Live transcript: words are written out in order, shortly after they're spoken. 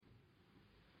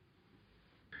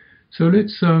So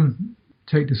let's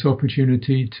take this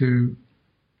opportunity to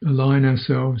align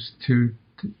ourselves to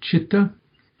citta,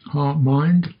 heart,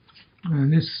 mind,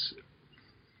 and this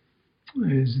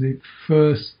is the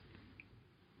first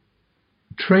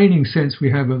training sense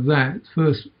we have of that.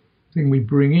 First thing we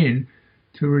bring in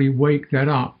to really wake that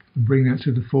up and bring that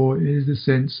to the fore is the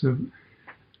sense of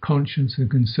conscience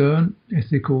and concern,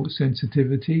 ethical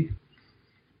sensitivity,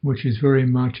 which is very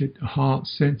much a heart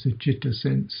sense, a citta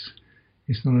sense.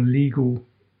 It's not a legal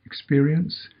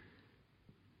experience.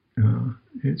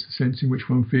 It's a sense in which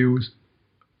one feels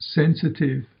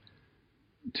sensitive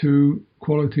to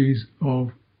qualities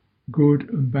of good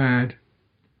and bad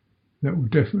that will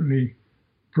definitely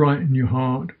brighten your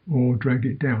heart or drag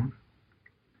it down.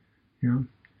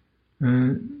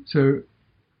 So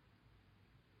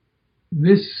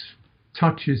this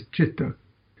touches citta.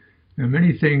 Now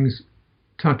many things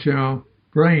touch our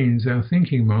brains, our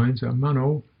thinking minds, our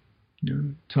mano,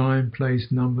 time, place,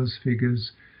 numbers,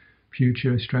 figures,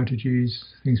 future, strategies,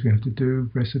 things we have to do,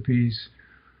 recipes,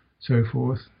 so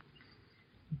forth.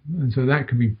 And so that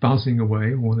can be buzzing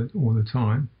away all the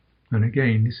time. And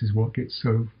again, this is what gets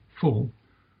so full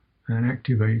and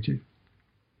activated.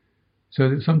 So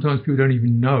that sometimes people don't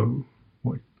even know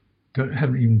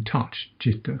haven't even touched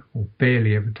citta, or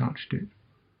barely ever touched it.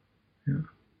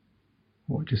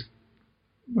 Or just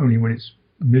only when it's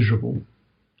miserable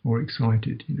or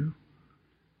excited,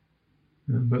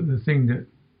 But the thing that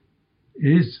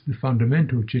is the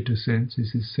fundamental citta sense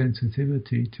is this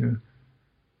sensitivity to,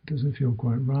 doesn't feel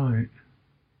quite right.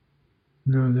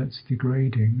 No, that's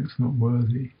degrading, that's not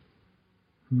worthy.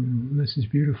 This is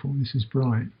beautiful, this is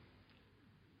bright.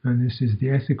 And this is the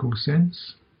ethical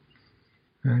sense.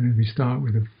 And if we start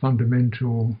with a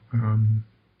fundamental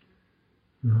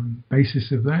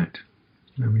basis of that,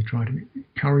 and we try to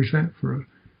encourage that for a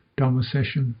Dhamma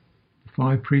session.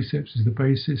 5 precepts is the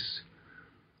basis.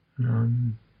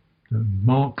 That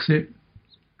marks it.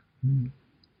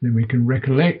 Then we can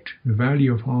recollect the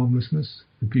value of harmlessness,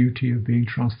 the beauty of being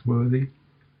trustworthy,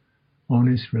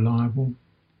 honest, reliable,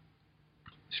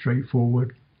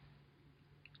 straightforward,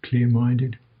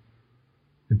 clear-minded,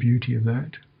 the beauty of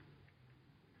that.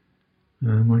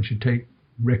 One should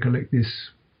recollect this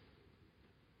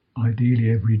ideally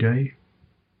every day.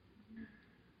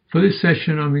 For this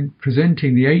session, I'm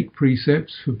presenting the 8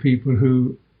 precepts for people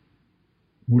who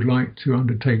would like to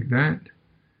undertake that.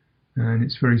 And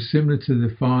it's very similar to the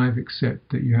 5, except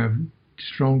that you have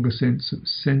stronger sense of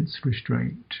sense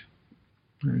restraint.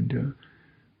 And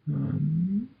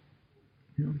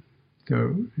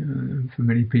for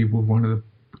many people, one of the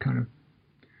kind of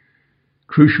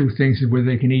crucial things is whether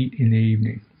they can eat in the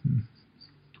evening.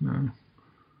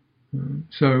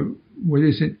 So with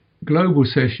this global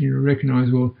session, you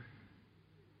recognise, well,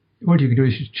 what you can do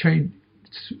is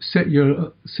set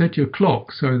your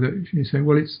clock so that you say,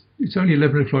 well, it's only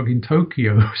 11 o'clock in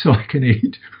Tokyo, so I can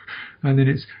eat, and then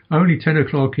it's only 10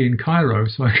 o'clock in Cairo,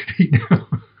 so I can eat now.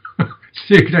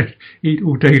 So you can eat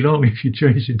all day long if you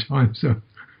change your time zone.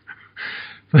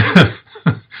 But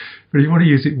if you want to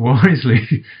use it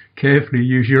wisely, carefully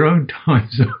use your own time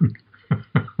zone.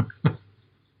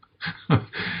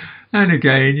 And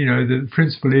again, the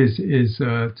principle is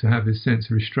to have this sense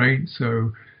of restraint.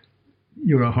 So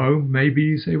you're at home, maybe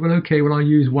you say, well, okay, I'll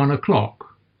use 1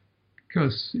 o'clock.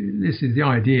 Because this is the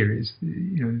idea is,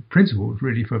 the principle is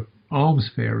really for alms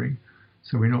faring.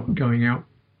 So we're not going out,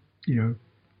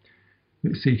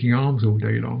 seeking alms all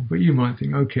day long. But you might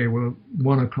think, okay, well,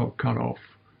 1 o'clock cut off.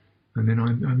 And then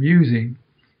I'm using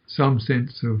some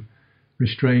sense of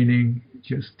restraining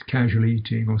just casual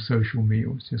eating or social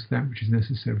meals, just that which is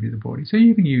necessary for the body. So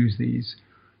you can use these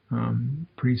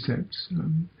precepts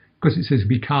because it says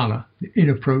vikala, the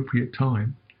inappropriate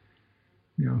time.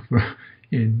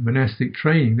 In monastic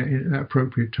training, that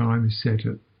appropriate time is set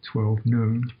at 12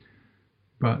 noon.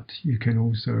 But you can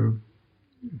also,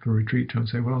 for retreat time,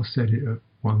 say, well, I'll set it at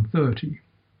 1:30,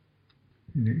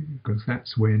 because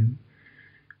that's when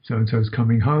so-and-so's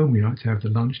coming home, we like to have the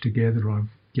lunch together, I'll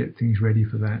get things ready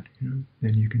for that,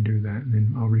 then you can do that, and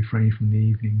then I'll refrain from the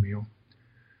evening meal.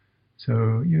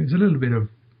 So, there's a little bit of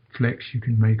flex you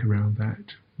can make around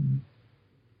that.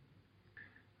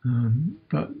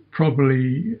 But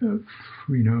probably,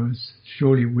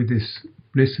 surely with this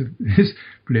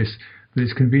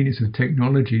this convenience of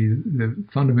technology, the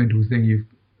fundamental thing you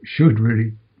should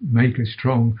really make a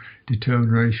strong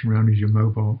determination around is your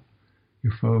mobile,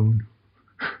 your phone.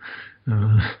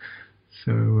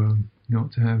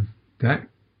 Not to have that,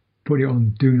 put it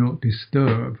on do not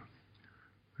disturb,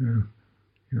 and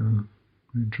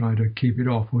try to keep it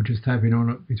off, or just have it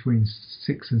on between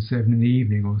 6 and 7 in the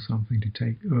evening or something to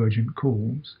take urgent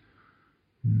calls.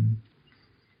 And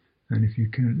if you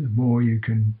can, the more you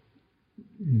can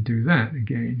do that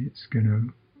again, it's going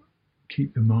to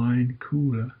keep the mind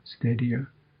cooler, steadier,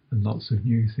 and lots of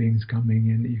new things coming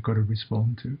in that you've got to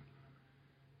respond to.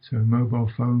 So mobile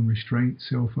phone restraint,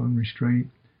 cell phone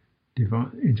restraint,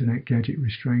 internet gadget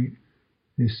restraint.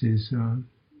 This is the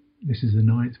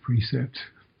 9th precept.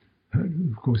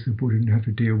 Of course, the Buddha didn't have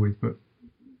to deal with, but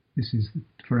this is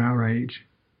for our age.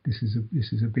 This is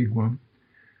a big one,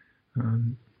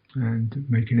 and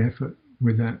make an effort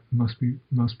with that. Must be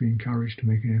encouraged to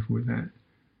make an effort with that,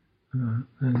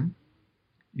 and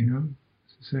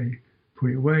as I say,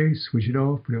 put it away, switch it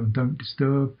off, put it on don't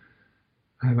disturb.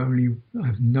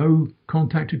 Have no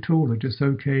contact at all, or just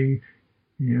okay.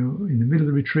 In the middle of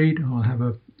the retreat, I'll have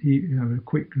a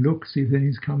quick look, see if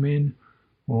anything's come in,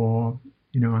 or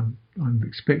I'm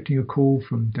expecting a call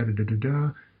from da da da da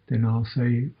da. Then I'll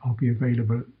say I'll be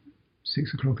available at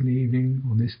 6 o'clock in the evening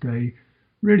on this day.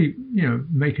 Really,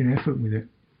 make an effort with it.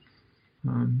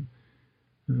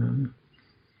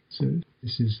 So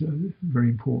this is very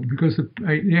important, because the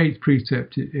 8th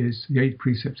precept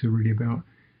precepts are really about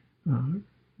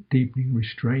deepening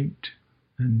restraint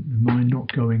and the mind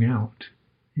not going out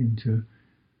into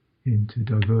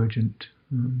divergent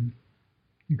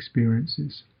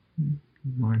experiences,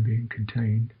 mind being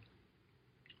contained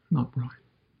and upright.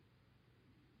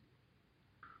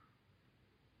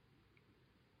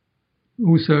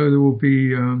 Also, there will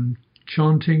be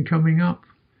chanting coming up.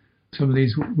 Some of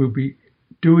these we'll be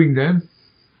doing them.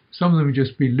 Some of them will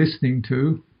just be listening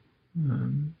to.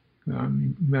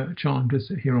 Chant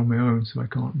just here on my own, so I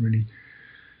can't really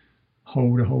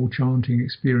hold a whole chanting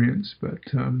experience. But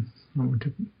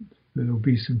there'll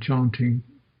be some chanting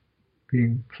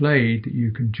being played that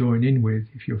you can join in with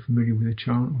if you're familiar with a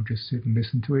chant, or just sit and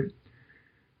listen to it.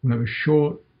 We'll have a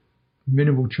short,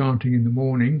 minimal chanting in the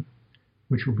morning,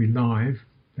 which will be live.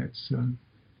 That's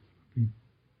be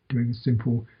doing a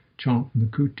simple chant from the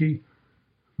kuti,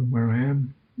 from where I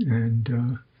am, and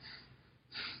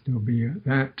there'll be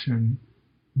that, and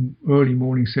early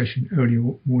morning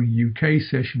UK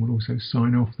session will also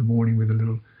sign off the morning with a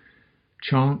little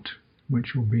chant,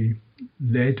 which will be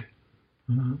led,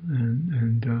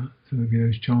 and so there'll be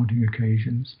those chanting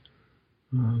occasions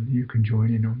you can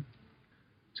join in on.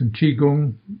 Some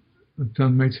qigong.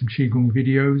 I've made some qigong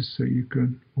videos, so you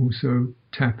can also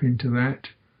tap into that.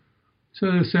 So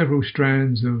there are several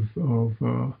strands of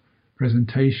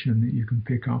presentation that you can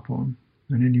pick up on,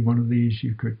 and any one of these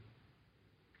you could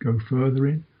go further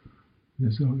in.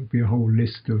 There'll be a whole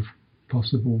list of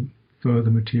possible further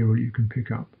material you can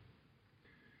pick up.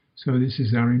 So this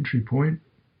is our entry point,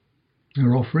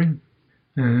 our offering,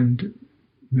 and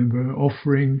remember,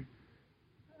 offering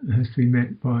has to be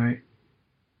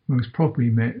most properly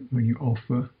met when you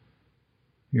offer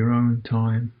your own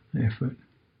time, effort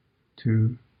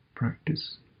to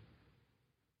practice.